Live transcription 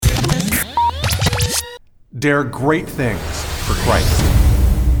Dare great things for Christ.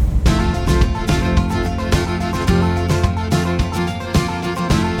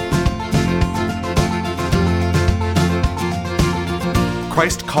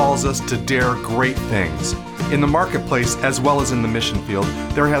 Christ calls us to dare great things. In the marketplace, as well as in the mission field,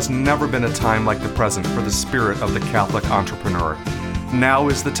 there has never been a time like the present for the spirit of the Catholic entrepreneur. Now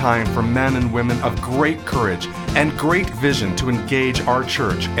is the time for men and women of great courage and great vision to engage our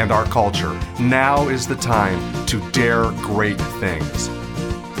church and our culture. Now is the time to dare great things.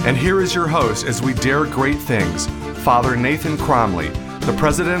 And here is your host as we dare great things, Father Nathan Cromly, the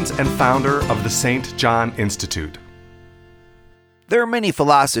president and founder of the St. John Institute. There are many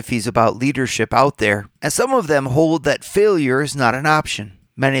philosophies about leadership out there, and some of them hold that failure is not an option.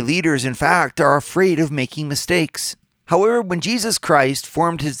 Many leaders, in fact, are afraid of making mistakes. However, when Jesus Christ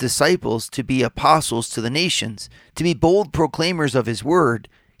formed his disciples to be apostles to the nations, to be bold proclaimers of his word,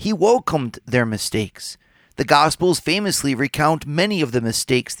 he welcomed their mistakes. The Gospels famously recount many of the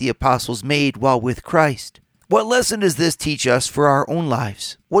mistakes the apostles made while with Christ. What lesson does this teach us for our own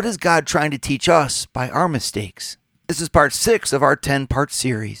lives? What is God trying to teach us by our mistakes? This is part 6 of our 10-part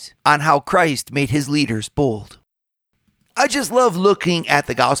series on how Christ made his leaders bold. I just love looking at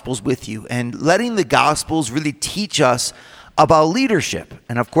the Gospels with you and letting the Gospels really teach us about leadership.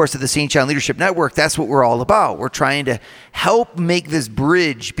 And of course, at the St. John Leadership Network, that's what we're all about. We're trying to help make this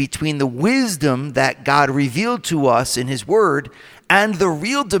bridge between the wisdom that God revealed to us in his word and the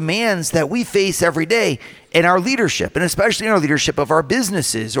real demands that we face every day in our leadership, and especially in our leadership of our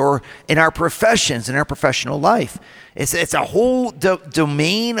businesses or in our professions, in our professional life. It's a whole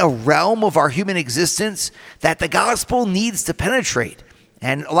domain, a realm of our human existence that the gospel needs to penetrate.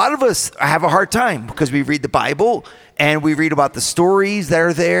 And a lot of us have a hard time because we read the Bible and we read about the stories that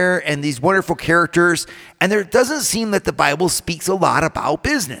are there and these wonderful characters. And there doesn't seem that the Bible speaks a lot about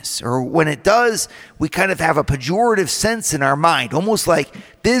business. Or when it does, we kind of have a pejorative sense in our mind, almost like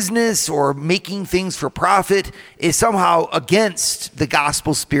business or making things for profit is somehow against the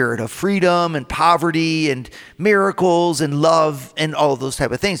gospel spirit of freedom and poverty and miracles and love and all of those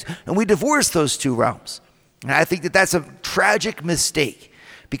type of things. And we divorce those two realms. And I think that that's a tragic mistake.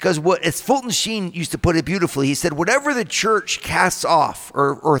 Because as Fulton Sheen used to put it beautifully, he said, whatever the church casts off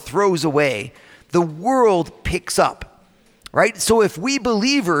or throws away, the world picks up, right? So if we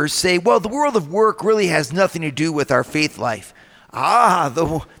believers say, well, the world of work really has nothing to do with our faith life,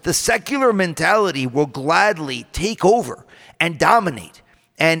 the secular mentality will gladly take over and dominate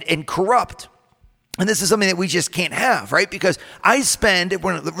and corrupt. And this is something that we just can't have, right? Because I spend,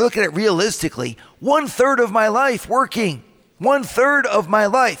 when we look at it realistically, 1/3 of my life working. 1/3 of my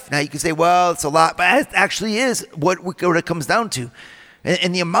life. Now you can say, well, it's a lot, but it actually is what it comes down to.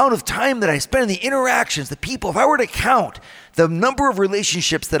 And the amount of time that I spend, the interactions, the people, if I were to count the number of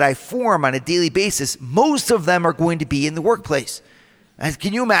relationships that I form on a daily basis, most of them are going to be in the workplace. And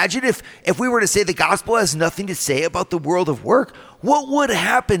can you imagine if we were to say the gospel has nothing to say about the world of work? What would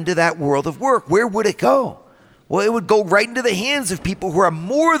happen to that world of work? Where would it go? Well, it would go right into the hands of people who are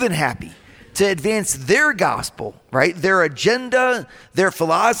more than happy to advance their gospel, right? Their agenda, their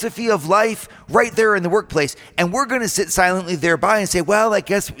philosophy of life right there in the workplace. And we're going to sit silently thereby and say, well, I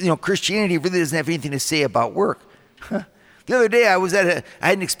guess, Christianity really doesn't have anything to say about work. The other day I had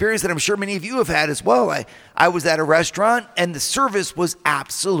an experience that I'm sure many of you have had as well. I was at a restaurant and the service was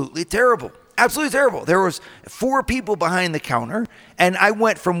absolutely terrible. Absolutely terrible. There was 4 people behind the counter, and I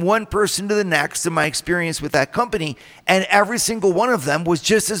went from one person to the next in my experience with that company, and every single one of them was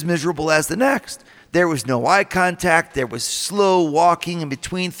just as miserable as the next. There was no eye contact. There was slow walking in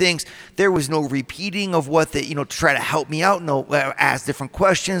between things. There was no repeating of what to try to help me out. No, ask different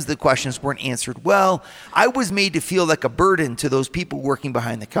questions. The questions weren't answered well. I was made to feel like a burden to those people working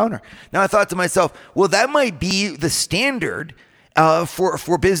behind the counter. Now I thought to myself, well, that might be the standard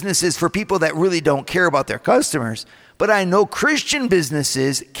for businesses, for people that really don't care about their customers. But I know Christian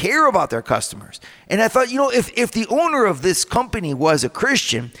businesses care about their customers. And I thought, if the owner of this company was a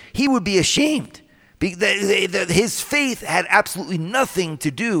Christian, he would be ashamed. His faith had absolutely nothing to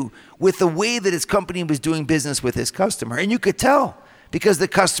do with the way that his company was doing business with his customer. And you could tell, because the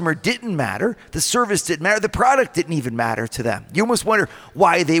customer didn't matter, the service didn't matter, the product didn't even matter to them. You almost wonder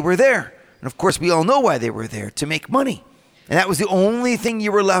why they were there. And of course, we all know why they were there, to make money. And that was the only thing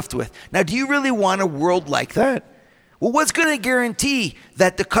you were left with. Now, do you really want a world like that? Well, what's going to guarantee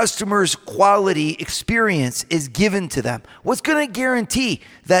that the customer's quality experience is given to them? What's going to guarantee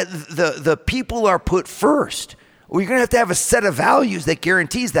that the people are put first? Well, you're going to have a set of values that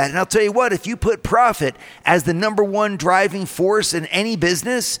guarantees that. And I'll tell you what, if you put profit as the number one driving force in any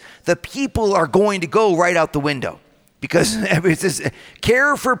business, the people are going to go right out the window. Because it says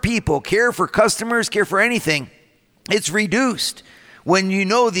care for people, care for customers, care for anything, it's reduced when you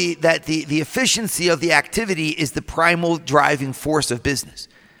know that the efficiency of the activity is the primal driving force of business.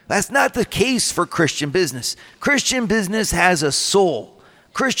 That's not the case for Christian business. Christian business has a soul.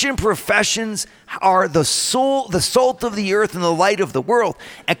 Christian professions are the soul, the salt of the earth and the light of the world.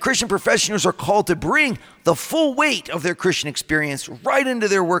 And Christian professionals are called to bring the full weight of their Christian experience right into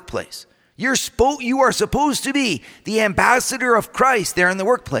their workplace. You are supposed to be the ambassador of Christ there in the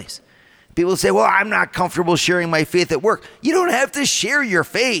workplace. People say, well, I'm not comfortable sharing my faith at work. You don't have to share your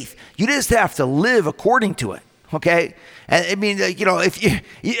faith. You just have to live according to it, okay? And I mean,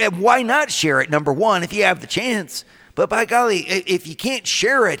 why not share it, number one, if you have the chance? But by golly, if you can't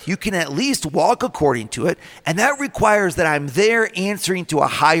share it, you can at least walk according to it. And that requires that I'm there answering to a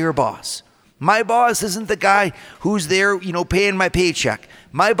higher boss. My boss isn't the guy who's there, paying my paycheck.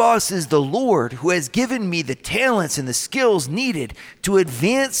 My boss is the Lord who has given me the talents and the skills needed to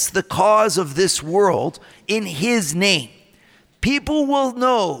advance the cause of this world in his name. People will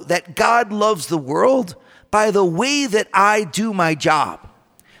know that God loves the world by the way that I do my job.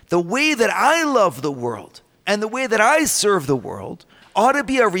 The way that I love the world and the way that I serve the world ought to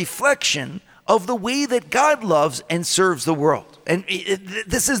be a reflection of the way that God loves and serves the world. And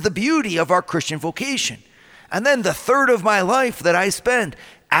this is the beauty of our Christian vocation. And then the third of my life that I spend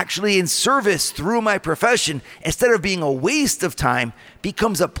actually in service through my profession, instead of being a waste of time,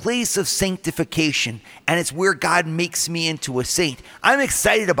 becomes a place of sanctification. And it's where God makes me into a saint. I'm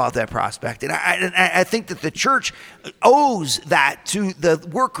excited about that prospect. And I think that the church owes that to the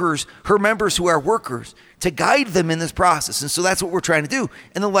workers, her members who are workers, to guide them in this process. And so that's what we're trying to do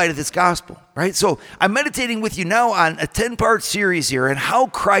in the light of this gospel, right? So I'm meditating with you now on a 10-part series here and how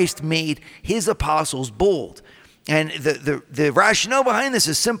Christ made his apostles bold. And the rationale behind this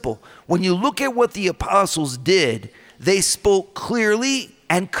is simple. When you look at what the apostles did, they spoke clearly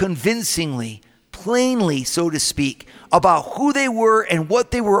and convincingly, plainly, so to speak, about who they were and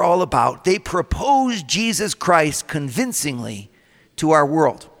what they were all about. They proposed Jesus Christ convincingly to our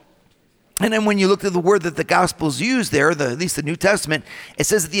world. And then when you look at the word that the Gospels use there, at least the New Testament, it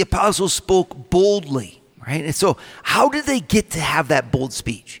says that the apostles spoke boldly, right? And so how did they get to have that bold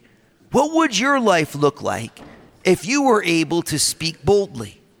speech? What would your life look like if you were able to speak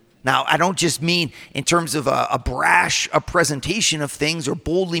boldly? Now, I don't just mean in terms of a brash presentation of things, or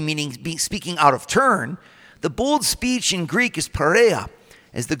boldly meaning speaking out of turn. The bold speech in Greek is pareia,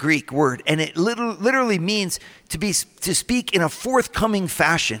 is the Greek word, and it literally means to speak in a forthcoming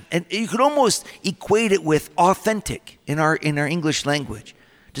fashion. And you could almost equate it with authentic in our English language.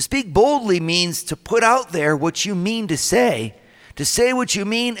 To speak boldly means to put out there what you mean to say what you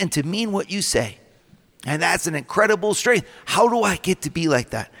mean, and to mean what you say. And that's an incredible strength. How do I get to be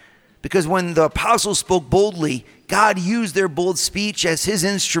like that? Because when the apostles spoke boldly, God used their bold speech as his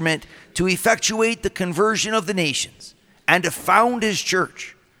instrument to effectuate the conversion of the nations and to found his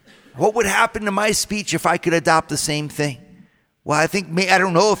church. What would happen to my speech if I could adopt the same thing? Well, I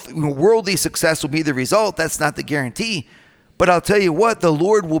don't know if worldly success will be the result. That's not the guarantee. But I'll tell you what, the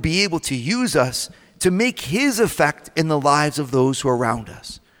Lord will be able to use us to make his effect in the lives of those who are around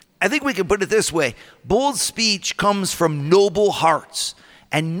us. I think we can put it this way. Bold speech comes from noble hearts.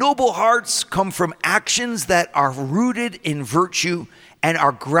 And noble hearts come from actions that are rooted in virtue and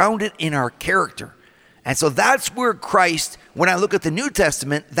are grounded in our character. And so that's where Christ, when I look at the New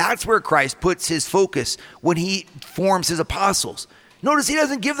Testament, that's where Christ puts his focus when he forms his apostles. Notice he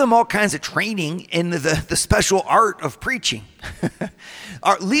doesn't give them all kinds of training in the special art of preaching.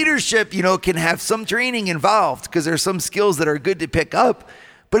 Our leadership, can have some training involved because there's some skills that are good to pick up.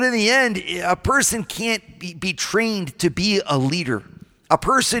 But in the end, a person can't be trained to be a leader. A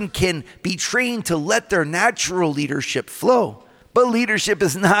person can be trained to let their natural leadership flow. But leadership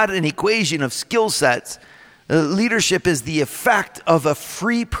is not an equation of skill sets. Leadership is the effect of a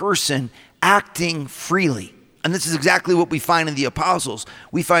free person acting freely. And this is exactly what we find in the apostles.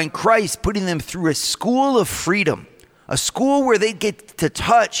 We find Christ putting them through a school of freedom, a school where they get to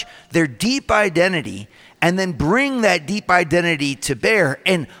touch their deep identity and then bring that deep identity to bear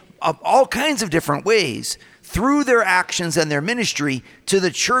in all kinds of different ways through their actions and their ministry to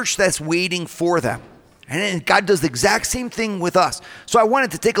the church that's waiting for them. And God does the exact same thing with us. So I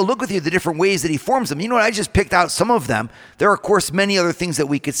wanted to take a look with you the different ways that he forms them. You know what? I just picked out some of them. There are, of course, many other things that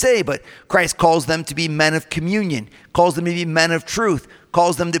we could say, but Christ calls them to be men of communion, calls them to be men of truth,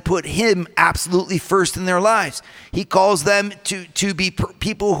 calls them to put him absolutely first in their lives. He calls them to be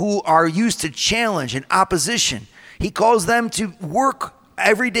people who are used to challenge and opposition. He calls them to work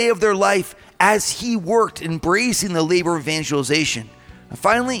every day of their life as he worked, embracing the labor of evangelization. And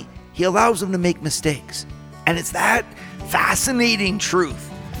finally, he allows them to make mistakes. And it's that fascinating truth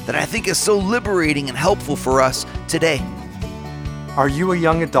that I think is so liberating and helpful for us today. Are you a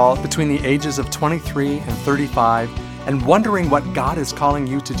young adult between the ages of 23 and 35 and wondering what God is calling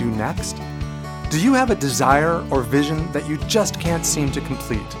you to do next? Do you have a desire or vision that you just can't seem to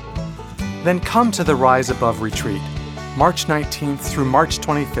complete? Then come to the Rise Above Retreat, March 19th through March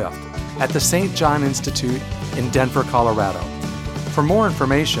 25th at the St. John Institute in Denver, Colorado. For more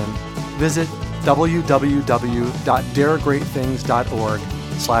information, visit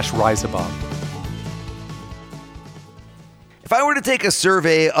www.daregreatthings.org/riseabove. If I were to take a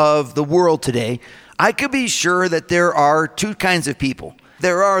survey of the world today, I could be sure that there are two kinds of people.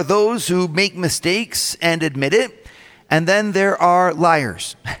 There are those who make mistakes and admit it, and then there are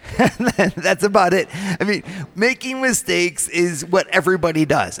liars. That's about it. I mean, making mistakes is what everybody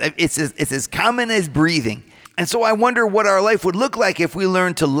does. It's as common as breathing. And so I wonder what our life would look like if we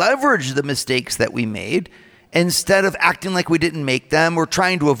learned to leverage the mistakes that we made instead of acting like we didn't make them or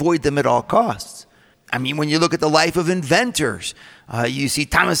trying to avoid them at all costs. I mean, when you look at the life of inventors, you see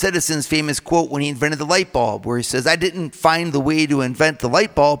Thomas Edison's famous quote when he invented the light bulb, where he says, "I didn't find the way to invent the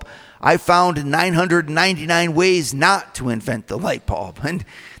light bulb. I found 999 ways not to invent the light bulb." And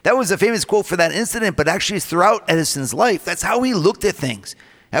that was a famous quote for that incident, but actually throughout Edison's life, that's how he looked at things.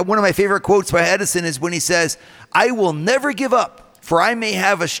 One of my favorite quotes by Edison is when he says, "I will never give up, for I may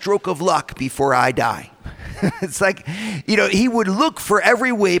have a stroke of luck before I die." It's like, he would look for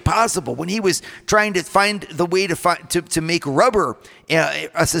every way possible. When he was trying to find the way to make rubber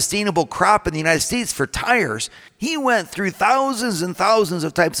a sustainable crop in the United States for tires, he went through thousands and thousands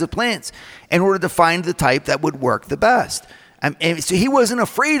of types of plants in order to find the type that would work the best. And so he wasn't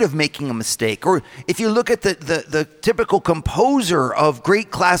afraid of making a mistake. Or if you look at the typical composer of great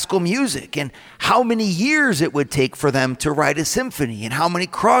classical music and how many years it would take for them to write a symphony and how many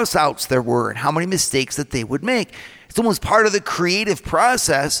cross-outs there were and how many mistakes that they would make. It's almost part of the creative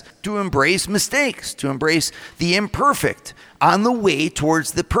process to embrace mistakes, to embrace the imperfect on the way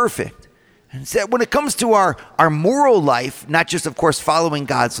towards the perfect. And so when it comes to our moral life, not just, of course, following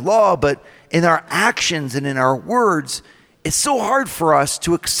God's law, but in our actions and in our words, it's so hard for us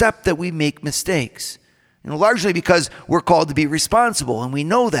to accept that we make mistakes, largely because we're called to be responsible, and we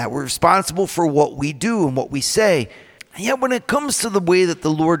know that. We're responsible for what we do and what we say. And yet when it comes to the way that the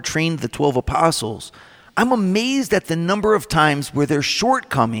Lord trained the 12 apostles, I'm amazed at the number of times where their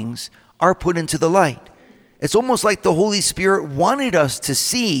shortcomings are put into the light. It's almost like the Holy Spirit wanted us to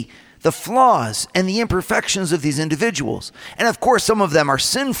see the flaws and the imperfections of these individuals. And of course, some of them are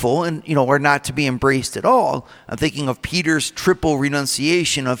sinful and, are not to be embraced at all. I'm thinking of Peter's triple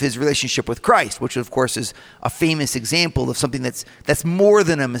renunciation of his relationship with Christ, which of course is a famous example of something that's more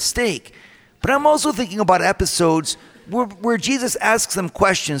than a mistake. But I'm also thinking about episodes where Jesus asks them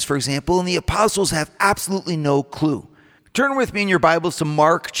questions, for example, and the apostles have absolutely no clue. Turn with me in your Bibles to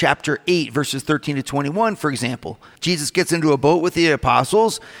Mark chapter 8, verses 13 to 21, for example. Jesus gets into a boat with the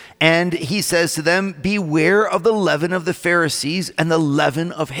apostles, and he says to them, "Beware of the leaven of the Pharisees and the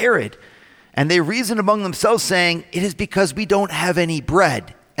leaven of Herod." And they reasoned among themselves, saying, "It is because we don't have any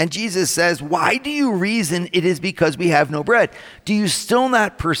bread." And Jesus says, "Why do you reason it is because we have no bread? Do you still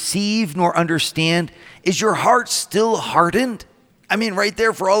not perceive nor understand? Is your heart still hardened?" I mean, right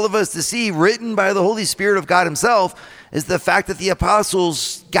there for all of us to see, written by the Holy Spirit of God himself, is the fact that the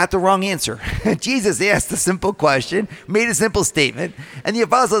apostles got the wrong answer. Jesus asked a simple question, made a simple statement, and the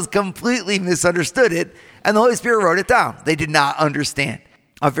apostles completely misunderstood it, and the Holy Spirit wrote it down. They did not understand.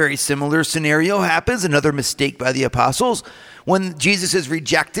 A very similar scenario happens, another mistake by the apostles. When Jesus is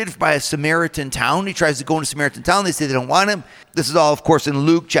rejected by a Samaritan town, he tries to go into a Samaritan town. They say they don't want him. This is all, of course, in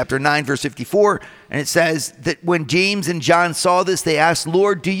Luke chapter 9, verse 54. And it says that when James and John saw this, they asked,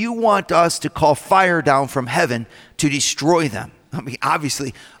 "Lord, do you want us to call fire down from heaven to destroy them?" I mean,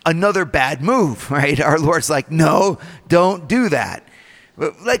 obviously, another bad move, right? Our Lord's like, no, don't do that.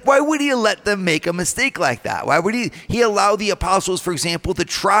 Like, why would he let them make a mistake like that? Why would he allow the apostles, for example, to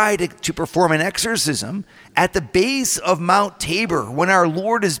try to perform an exorcism at the base of Mount Tabor when our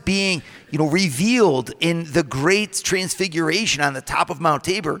Lord is being, revealed in the great transfiguration on the top of Mount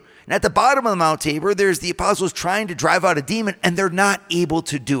Tabor? And at the bottom of the Mount Tabor, there's the apostles trying to drive out a demon, and they're not able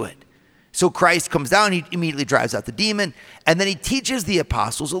to do it. So Christ comes down, he immediately drives out the demon, and then he teaches the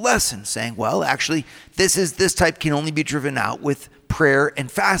apostles a lesson, saying, well, actually, this type can only be driven out with prayer and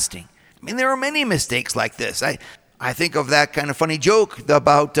fasting. I mean, there are many mistakes like this. I think of that kind of funny joke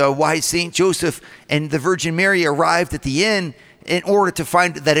about why St. Joseph and the Virgin Mary arrived at the inn in order to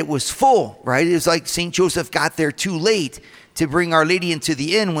find that it was full, right? It was like St. Joseph got there too late to bring Our Lady into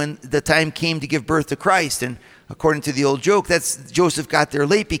the inn when the time came to give birth to Christ. And according to the old joke, that's Joseph got there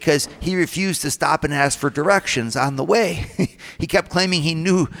late because he refused to stop and ask for directions on the way. He kept claiming he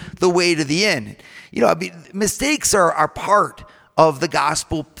knew the way to the inn. Mistakes are part of the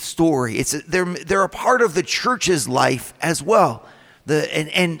gospel story. They're a part of the church's life as well.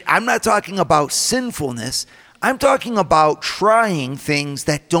 And I'm not talking about sinfulness. I'm talking about trying things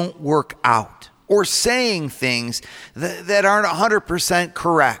that don't work out or saying things that aren't 100%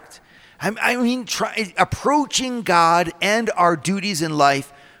 correct. Approaching God and our duties in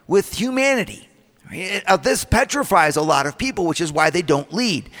life with humanity. This petrifies a lot of people, which is why they don't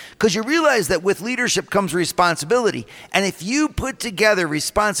lead. Because you realize that with leadership comes responsibility. And if you put together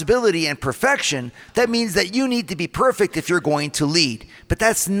responsibility and perfection, that means that you need to be perfect if you're going to lead. But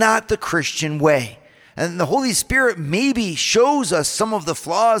that's not the Christian way. And the Holy Spirit maybe shows us some of the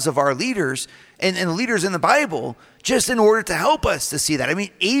flaws of our leaders and leaders in the Bible just in order to help us to see that.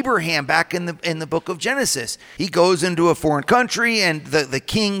 Abraham, back in the book of Genesis, he goes into a foreign country and the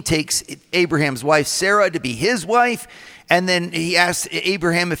king takes Abraham's wife Sarah to be his wife. And then he asks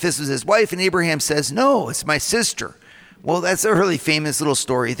Abraham if this was his wife, and Abraham says, "No, it's my sister." Well, that's a really famous little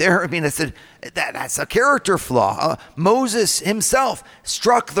story there. That's a character flaw. Moses himself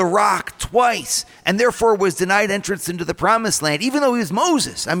struck the rock twice and therefore was denied entrance into the promised land, even though he was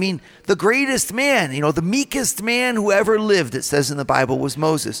Moses. The greatest man, the meekest man who ever lived, it says in the Bible, was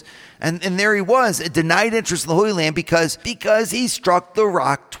Moses. And there he was, denied entrance in the Holy Land because he struck the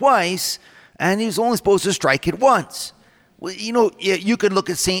rock twice and he was only supposed to strike it once. Well, you could look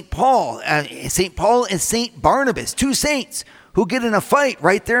at St. Paul and St. Barnabas, two saints who get in a fight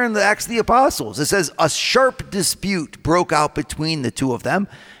right there in the Acts of the Apostles. It says a sharp dispute broke out between the two of them,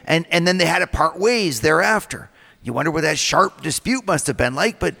 and then they had to part ways thereafter. You wonder what that sharp dispute must have been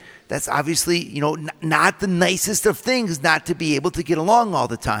like, but that's obviously, not the nicest of things not to be able to get along all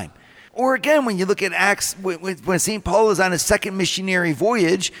the time. Or again, when you look at Acts, when St. Paul is on his second missionary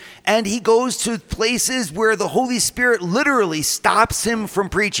voyage and he goes to places where the Holy Spirit literally stops him from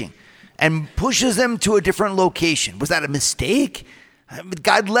preaching and pushes him to a different location. Was that a mistake?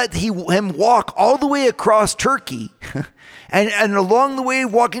 God let him walk all the way across Turkey. and along the way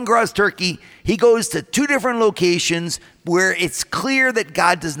walking across Turkey, he goes to two different locations where it's clear that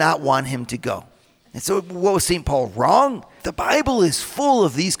God does not want him to go. And so what was St. Paul wrong? The Bible is full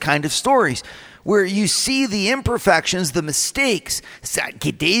of these kind of stories where you see the imperfections, the mistakes.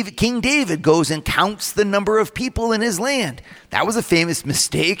 King David goes and counts the number of people in his land. That was a famous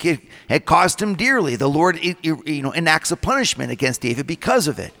mistake. It cost him dearly. The Lord enacts a punishment against David because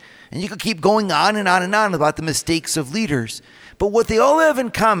of it. And you could keep going on and on and on about the mistakes of leaders. But what they all have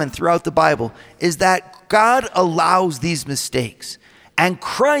in common throughout the Bible is that God allows these mistakes. And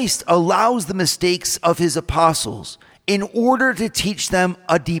Christ allows the mistakes of his apostles in order to teach them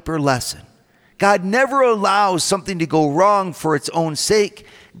a deeper lesson. God never allows something to go wrong for its own sake.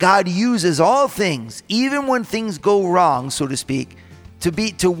 God uses all things, even when things go wrong, so to speak,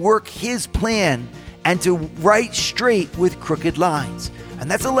 to work his plan and to right straight with crooked lines.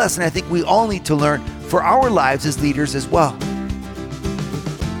 And that's a lesson I think we all need to learn for our lives as leaders as well.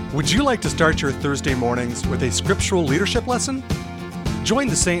 Would you like to start your Thursday mornings with a scriptural leadership lesson? Join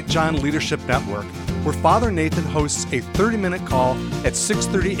the St. John Leadership Network, where Father Nathan hosts a 30-minute call at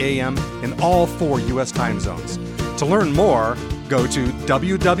 6:30 a.m. in all 4 U.S. time zones. To learn more, go to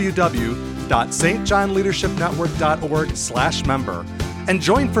www.stjohnleadershipnetwork.org/member and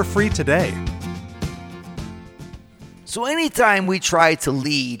join for free today. So anytime we try to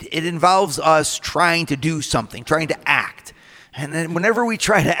lead, it involves us trying to do something, trying to act. And then whenever we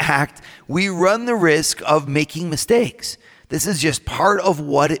try to act, we run the risk of making mistakes. This is just part of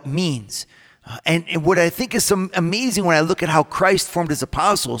what it means. And what I think is amazing when I look at how Christ formed his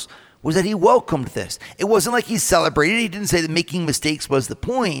apostles was that he welcomed this. It wasn't like he celebrated. He didn't say that making mistakes was the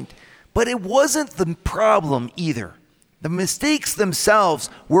point, but it wasn't the problem either. The mistakes themselves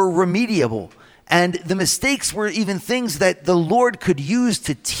were remediable, and the mistakes were even things that the Lord could use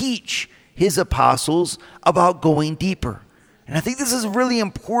to teach his apostles about going deeper. And I think this is a really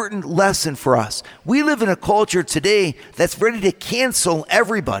important lesson for us. We live in a culture today that's ready to cancel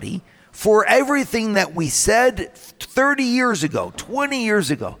everybody for everything that we said 30 years ago, 20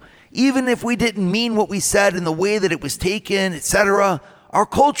 years ago. Even if we didn't mean what we said in the way that it was taken, etc., our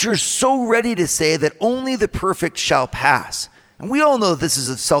culture is so ready to say that only the perfect shall pass. And we all know this is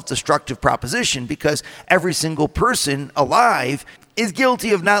a self-destructive proposition because every single person alive is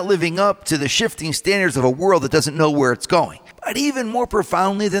guilty of not living up to the shifting standards of a world that doesn't know where it's going. But even more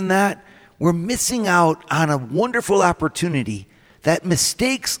profoundly than that, we're missing out on a wonderful opportunity that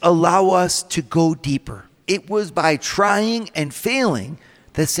mistakes allow us to go deeper. It was by trying and failing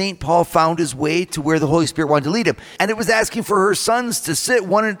that St. Paul found his way to where the Holy Spirit wanted to lead him. And it was asking for her sons to sit,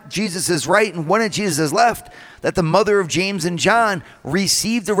 one at Jesus' right and one at Jesus' left, that the mother of James and John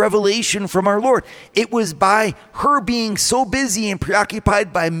received a revelation from our Lord. It was by her being so busy and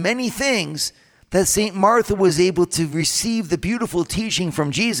preoccupied by many things that St. Martha was able to receive the beautiful teaching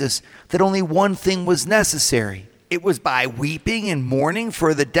from Jesus that only one thing was necessary. It was by weeping and mourning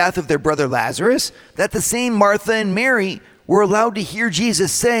for the death of their brother Lazarus that the same Martha and Mary were allowed to hear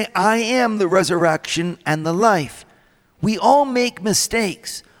Jesus say, I am the resurrection and the life. We all make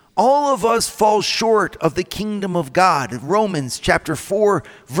mistakes. All of us fall short of the kingdom of God. Romans chapter 4,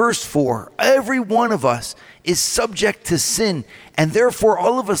 verse 4. Every one of us is subject to sin, and therefore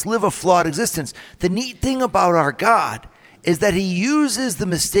all of us live a flawed existence. The neat thing about our God is that he uses the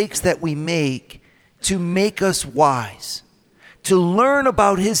mistakes that we make to make us wise, to learn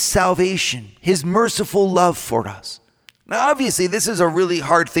about his salvation, his merciful love for us. Now, obviously, this is a really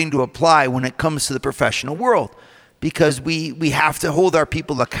hard thing to apply when it comes to the professional world, because we have to hold our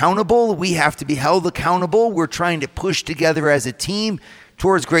people accountable. We have to be held accountable. We're trying to push together as a team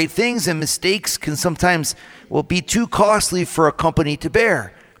towards great things, and mistakes can sometimes be too costly for a company to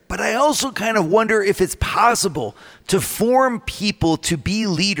bear. But I also kind of wonder if it's possible to form people to be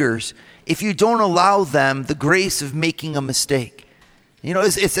leaders if you don't allow them the grace of making a mistake. You know,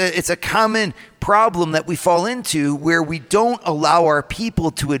 it's a common problem that we fall into where we don't allow our people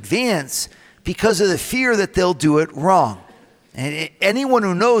to advance because of the fear that they'll do it wrong. And anyone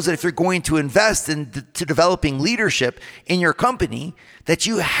who knows that if you're going to invest into developing leadership in your company, that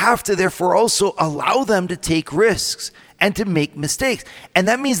you have to therefore also allow them to take risks and to make mistakes. And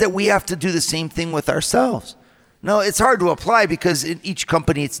that means that we have to do the same thing with ourselves. No, it's hard to apply because in each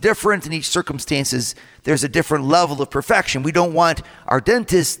company it's different. In each circumstances, there's a different level of perfection. We don't want our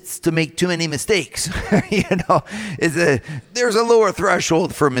dentists to make too many mistakes. There's a lower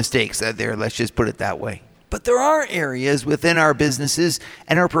threshold for mistakes there. Let's just put it that way. But there are areas within our businesses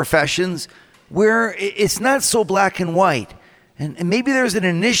and our professions where it's not so black and white. And maybe there's an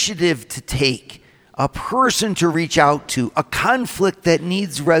initiative to take, a person to reach out to, a conflict that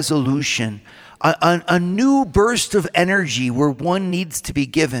needs resolution, a new burst of energy where one needs to be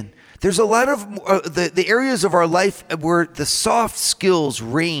given. There's a lot of the areas of our life where the soft skills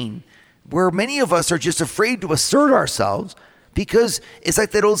reign, where many of us are just afraid to assert ourselves because it's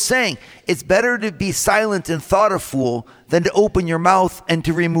like that old saying, it's better to be silent and thought a fool than to open your mouth and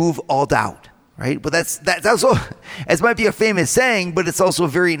to remove all doubt, right? But that's also, it might be a famous saying, but it's also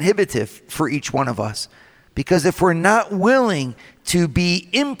very inhibitive for each one of us. Because if we're not willing to be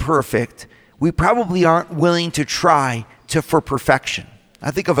imperfect, we probably aren't willing to try for perfection. I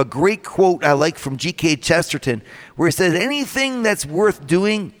think of a great quote I like from G.K. Chesterton, where he says, anything that's worth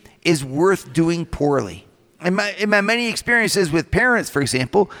doing is worth doing poorly. In my many experiences with parents, for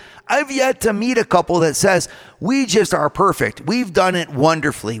example, I've yet to meet a couple that says, we just are perfect. We've done it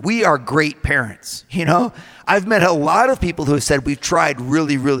wonderfully. We are great parents. You know, I've met a lot of people who have said we've tried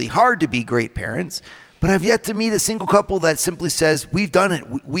really, really hard to be great parents. But I've yet to meet a single couple that simply says, we've done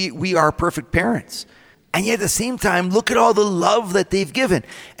it. We are perfect parents. And yet at the same time, look at all the love that they've given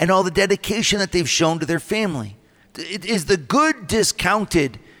and all the dedication that they've shown to their family. Is the good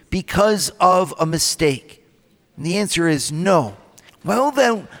discounted because of a mistake? And the answer is no. Well,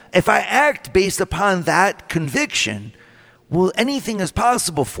 then, if I act based upon that conviction, well, anything is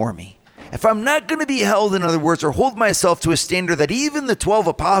possible for me. If I'm not going to be held, in other words, or hold myself to a standard that even the 12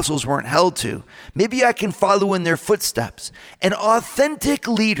 apostles weren't held to, maybe I can follow in their footsteps. An authentic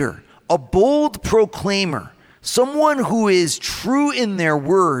leader, a bold proclaimer, someone who is true in their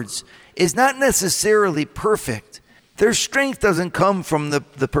words, is not necessarily perfect. Their strength doesn't come from the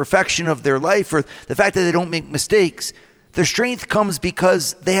perfection of their life or the fact that they don't make mistakes. Their strength comes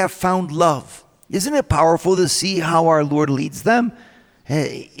because they have found love. Isn't it powerful to see how our Lord leads them?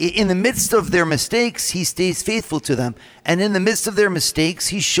 In the midst of their mistakes, he stays faithful to them. And in the midst of their mistakes,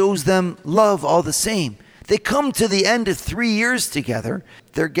 he shows them love all the same. They come to the end of 3 years together.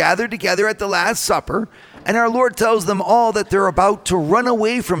 They're gathered together at the Last Supper. And our Lord tells them all that they're about to run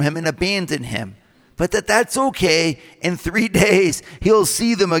away from him and abandon him. But that's okay. In 3 days, he'll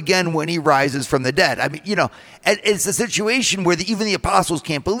see them again when he rises from the dead. I mean, it's a situation where even the apostles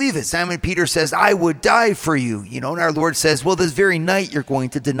can't believe it. Simon Peter says, I would die for you. And our Lord says, well, this very night you're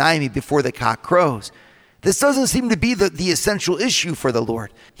going to deny me before the cock crows. This doesn't seem to be the essential issue for the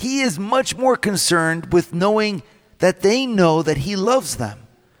Lord. He is much more concerned with knowing that they know that he loves them.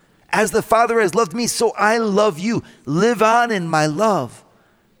 As the Father has loved me, so I love you. Live on in my love.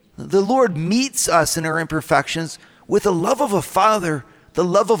 The Lord meets us in our imperfections with the love of a father, the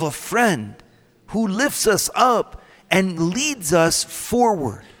love of a friend who lifts us up and leads us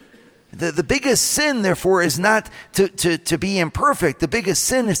forward. The biggest sin, therefore, is not to be imperfect. The biggest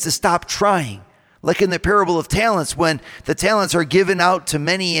sin is to stop trying. Like in the parable of talents, when the talents are given out to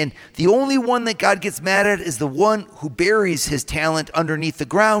many, and the only one that God gets mad at is the one who buries his talent underneath the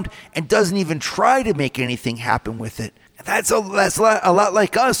ground and doesn't even try to make anything happen with it. That's a lot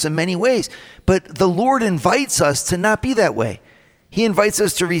like us in many ways. But the Lord invites us to not be that way. He invites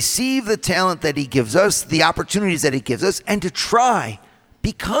us to receive the talent that he gives us, the opportunities that he gives us, and to try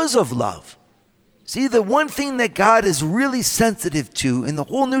because of love. See, the one thing that God is really sensitive to in the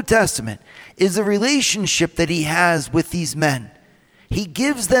whole New Testament is the relationship that he has with these men. He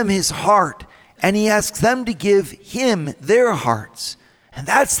gives them his heart, and he asks them to give him their hearts. And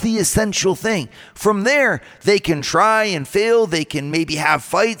that's the essential thing. From there, they can try and fail. They can maybe have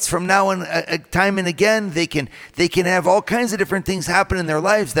fights from now on, time and again. They can have all kinds of different things happen in their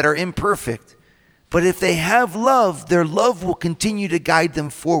lives that are imperfect. But if they have love, their love will continue to guide them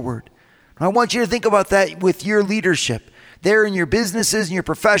forward. I want you to think about that with your leadership. There in your businesses, in your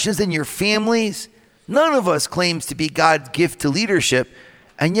professions, in your families. None of us claims to be God's gift to leadership,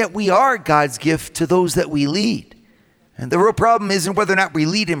 and yet we are God's gift to those that we lead. And the real problem isn't whether or not we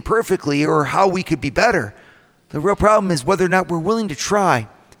lead imperfectly or how we could be better. The real problem is whether or not we're willing to try.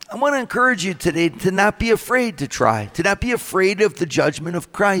 I want to encourage you today to not be afraid to try, to not be afraid of the judgment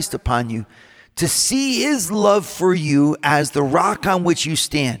of Christ upon you, to see his love for you as the rock on which you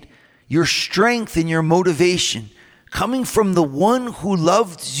stand. Your strength and your motivation coming from the one who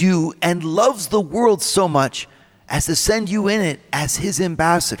loves you and loves the world so much as to send you in it as his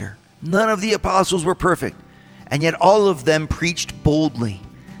ambassador. None of the apostles were perfect, and yet all of them preached boldly.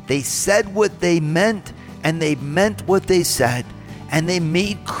 They said what they meant, and they meant what they said, and they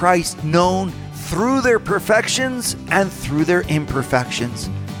made Christ known through their perfections and through their imperfections.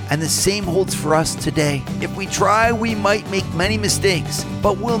 And the same holds for us today. If we try, we might make many mistakes,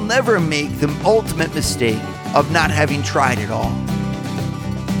 but we'll never make the ultimate mistake of not having tried at all.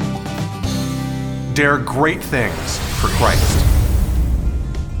 Dare great things for Christ.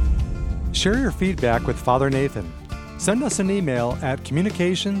 Share your feedback with Father Nathan. Send us an email at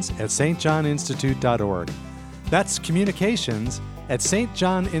communications@stjohninstitute.org. That's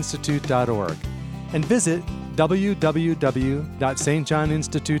communications@stjohninstitute.org. And visit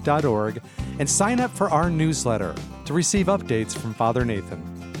www.stjohninstitute.org and sign up for our newsletter to receive updates from Father Nathan.